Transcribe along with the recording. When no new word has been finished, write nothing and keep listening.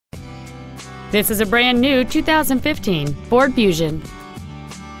This is a brand new 2015 Ford Fusion.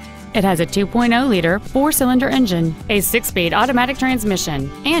 It has a 2.0-liter four-cylinder engine, a 6-speed automatic transmission,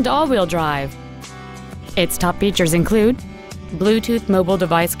 and all-wheel drive. Its top features include Bluetooth mobile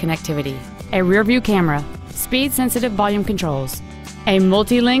device connectivity, a rear-view camera, speed-sensitive volume controls, a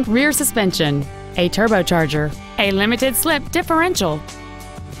multi-link rear suspension, a turbocharger, a limited-slip differential,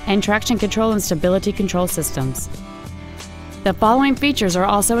 and traction control and stability control systems. The following features are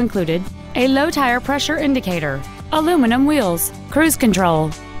also included: a low tire pressure indicator, aluminum wheels, cruise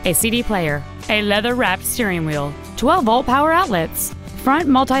control, a CD player, a leather-wrapped steering wheel, 12-volt power outlets, front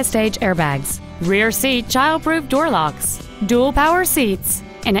multi-stage airbags, rear seat child-proof door locks, dual power seats,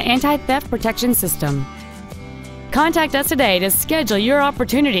 and an anti-theft protection system. Contact us today to schedule your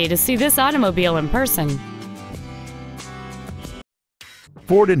opportunity to see this automobile in person.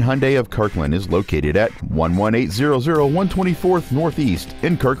 Ford and Hyundai of Kirkland is located at 11800 124th Northeast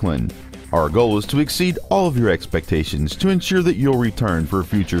in Kirkland. Our goal is to exceed all of your expectations to ensure that you'll return for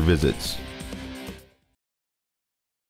future visits.